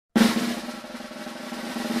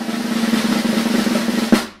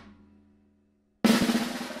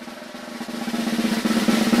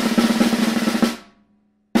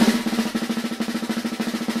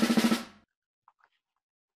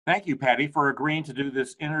Thank you, Patti, for agreeing to do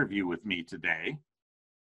this interview with me today.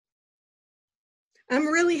 I'm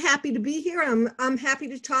really happy to be here. I'm happy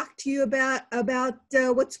to talk to you about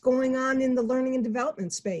what's going on in the learning and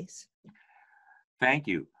development space. Thank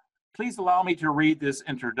you. Please allow me to read this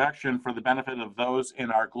introduction for the benefit of those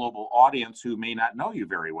in our global audience who may not know you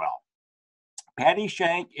very well. Patti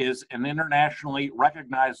Shank is an internationally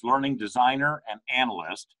recognized learning designer and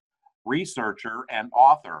analyst, researcher, and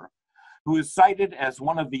author who is cited as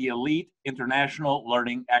one of the elite international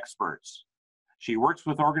learning experts. She works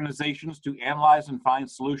with organizations to analyze and find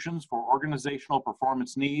solutions for organizational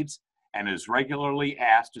performance needs and is regularly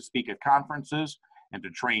asked to speak at conferences and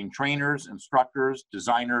to train trainers, instructors,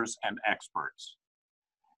 designers, and experts.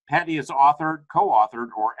 Patti has authored, co-authored,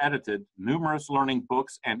 or edited numerous learning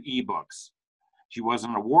books and ebooks. She was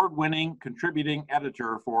an award-winning contributing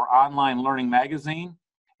editor for Online Learning Magazine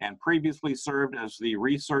and previously served as the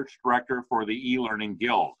research director for the eLearning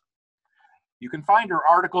Guild. You can find her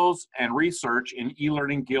articles and research in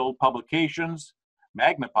eLearning Guild publications,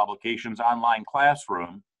 Magna Publications Online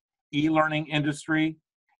Classroom, eLearning Industry,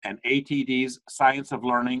 and ATD's Science of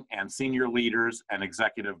Learning and Senior Leaders and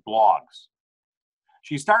Executive blogs.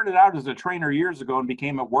 She started out as a trainer years ago and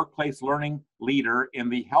became a workplace learning leader in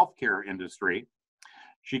the healthcare industry.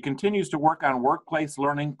 She continues to work on workplace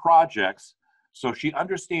learning projects, so she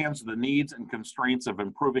understands the needs and constraints of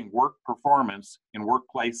improving work performance in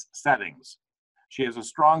workplace settings. She has a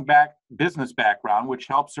strong business background, which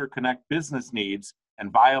helps her connect business needs and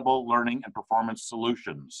viable learning and performance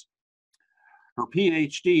solutions. Her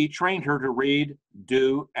PhD trained her to read,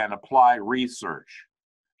 do, and apply research.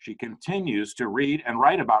 She continues to read and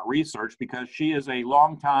write about research because she is a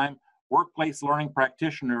longtime workplace learning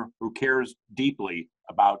practitioner who cares deeply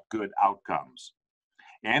about good outcomes.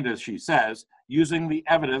 And as she says, using the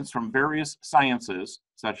evidence from various sciences,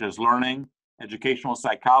 such as learning, educational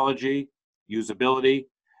psychology, usability,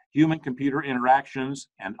 human-computer interactions,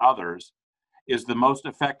 and others, is the most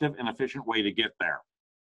effective and efficient way to get there.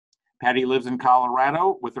 Patti lives in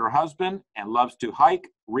Colorado with her husband and loves to hike,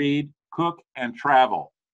 read, cook, and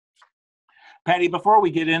travel. Patti, before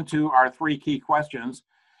we get into our three key questions,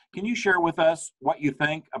 can you share with us what you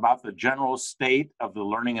think about the general state of the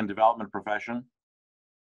learning and development profession?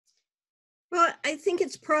 Well, I think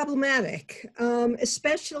it's problematic,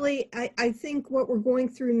 especially I think what we're going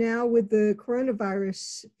through now with the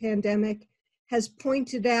coronavirus pandemic has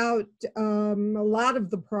pointed out a lot of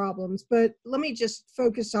the problems, but let me just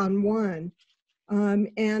focus on one.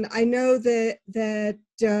 And I know that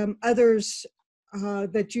others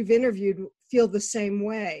that you've interviewed feel the same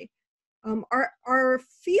way. Our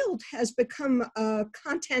field has become a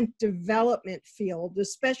content development field,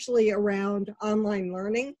 especially around online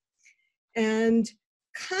learning. And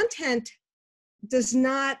content does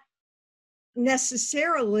not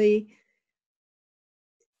necessarily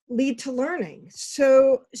lead to learning.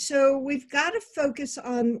 So we've got to focus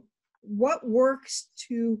on what works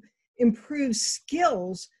to improve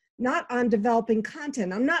skills, not on developing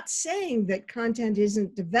content. I'm not saying that content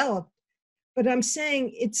isn't developed, but I'm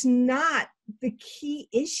saying it's not the key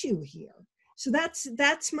issue here. So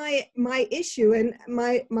that's my issue, and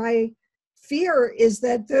my fear is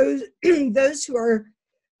that those who are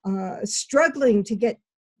struggling to get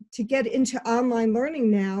into online learning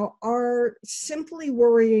now are simply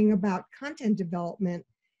worrying about content development,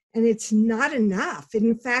 and it's not enough.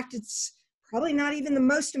 In fact, it's probably not even the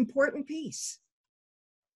most important piece.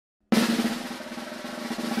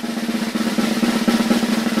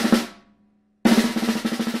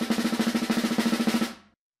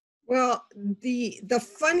 Well, the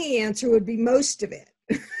funny answer would be most of it.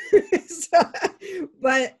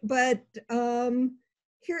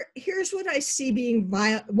 Here's what I see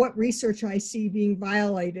what research I see being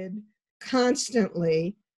violated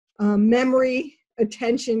constantly: memory,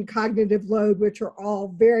 attention, cognitive load, which are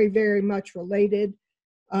all very, very much related,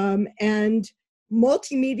 and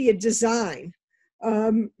multimedia design,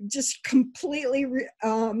 just completely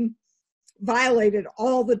violated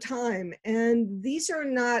all the time. And these are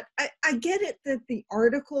not, I get it that the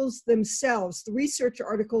articles themselves, the research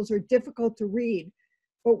articles, are difficult to read,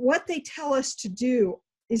 but what they tell us to do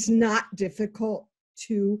is not difficult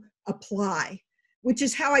to apply, which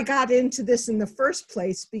is how I got into this in the first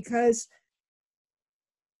place, because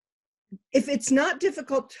if it's not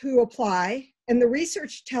difficult to apply and the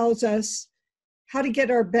research tells us how to get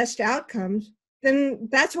our best outcomes, then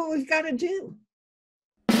that's what we've got to do.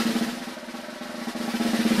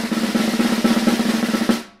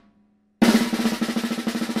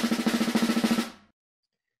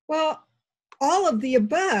 Well, all of the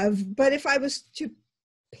above, but if I was to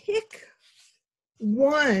pick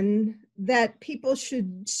one that people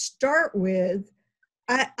should start with,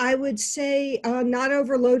 I would say not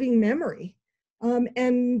overloading memory.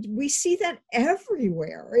 And we see that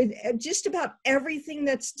everywhere. Just about everything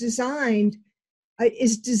that's designed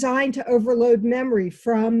is designed to overload memory,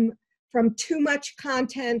 from too much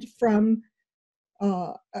content, from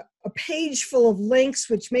a page full of links,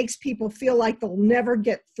 which makes people feel like they'll never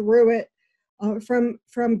get through it,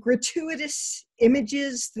 from gratuitous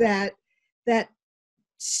images that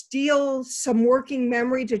steal some working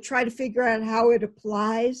memory to try to figure out how it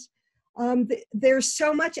applies. There's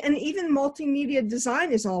so much, and even multimedia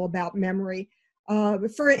design is all about memory.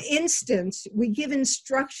 For instance, we give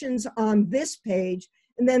instructions on this page,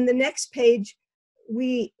 and then the next page,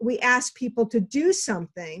 we ask people to do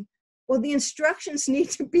something. Well, the instructions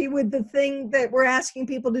need to be with the thing that we're asking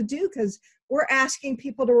people to do, because we're asking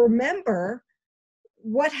people to remember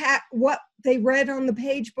what they read on the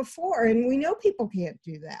page before, and we know people can't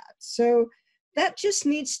do that. So that just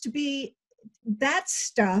needs to be, that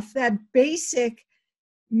stuff, that basic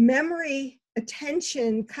memory,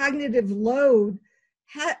 attention, cognitive load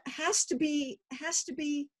has to be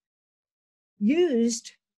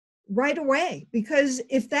used right away, because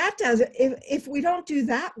if we don't do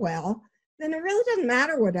that well, then it really doesn't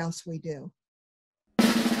matter what else we do.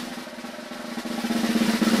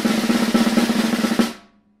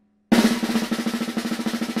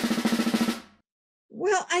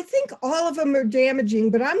 Well, I think all of them are damaging,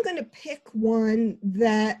 but I'm going to pick one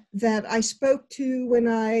that I spoke to when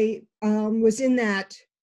I was in that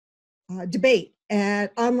debate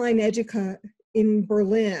at Online Educa in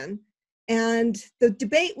Berlin. And the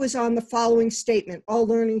debate was on the following statement: all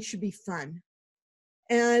learning should be fun.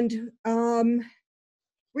 And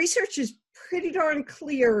research is pretty darn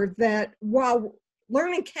clear that while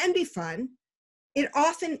learning can be fun, it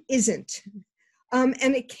often isn't.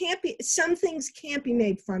 And it can't be, some things can't be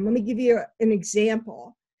made fun. Let me give you an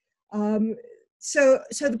example. So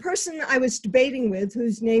the person I was debating with,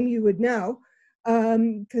 whose name you would know,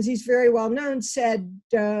 because he's very well known, said,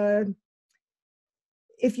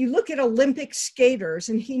 if you look at Olympic skaters,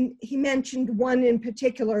 and he mentioned one in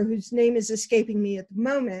particular whose name is escaping me at the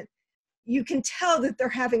moment, you can tell that they're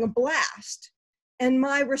having a blast. And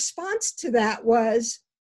my response to that was,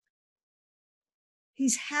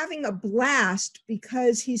 he's having a blast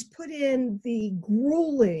because he's put in the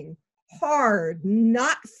grueling, hard,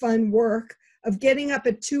 not fun work of getting up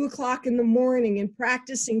at 2 o'clock in the morning and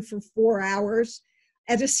practicing for 4 hours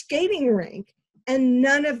at a skating rink. And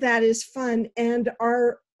none of that is fun. And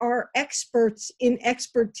our experts in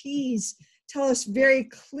expertise tell us very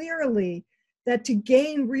clearly that to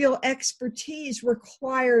gain real expertise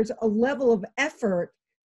requires a level of effort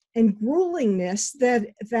and gruelingness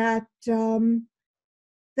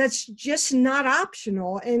that's just not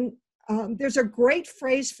optional. And there's a great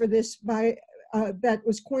phrase for this that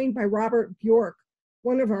was coined by Robert Bjork,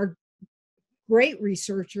 one of our great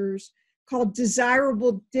researchers, called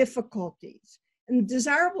desirable difficulties. And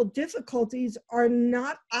desirable difficulties are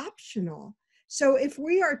not optional. So if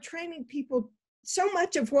we are training people, so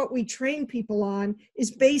much of what we train people on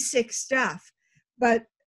is basic stuff. But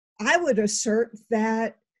I would assert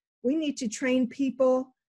that we need to train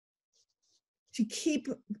people to keep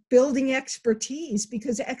building expertise,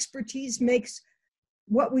 because expertise makes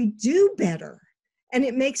what we do better, and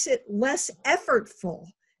it makes it less effortful,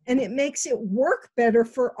 and it makes it work better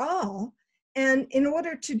for all. And in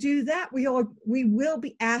order to do that, we will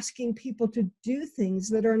be asking people to do things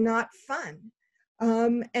that are not fun.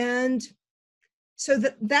 And so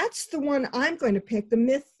that's the one I'm going to pick, the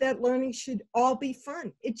myth that learning should all be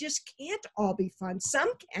fun. It just can't all be fun.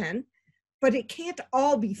 Some can, but it can't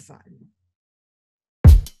all be fun.